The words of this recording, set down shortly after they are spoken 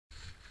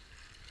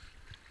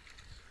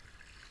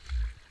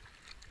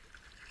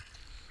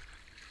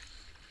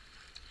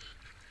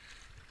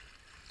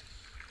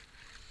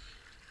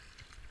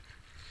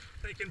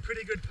Making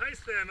pretty good pace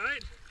there,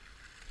 mate.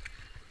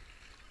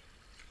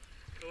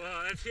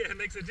 Wow, that's, yeah, it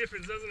makes a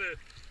difference, doesn't it?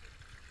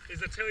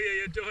 As I tell you,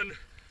 you're doing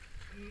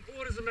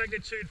orders of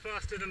magnitude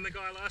faster than the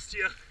guy last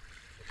year.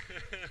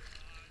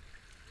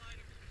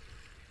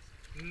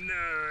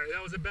 No,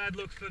 that was a bad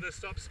look for the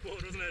stop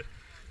sport, wasn't it?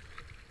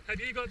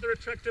 Have you got the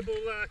retractable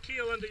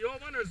keel under your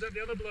one, or is that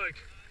the other bloke?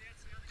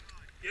 That's the other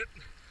guy. Yep.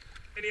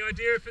 Any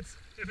idea if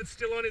it's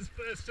still on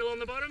still on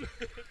the bottom?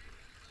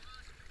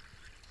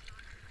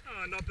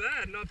 Oh, not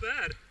bad, not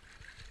bad.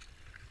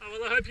 Oh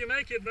well, I hope you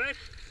make it, mate.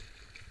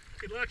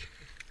 Good luck.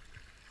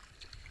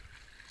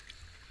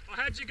 Oh,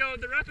 how'd you go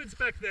with the rapids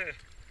back there?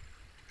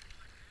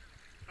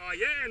 Oh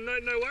yeah,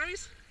 no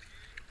worries.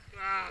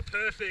 Ah,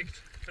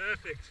 perfect,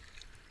 perfect.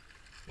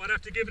 Might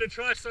have to give it a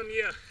try some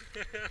year.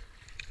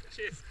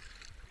 Cheers.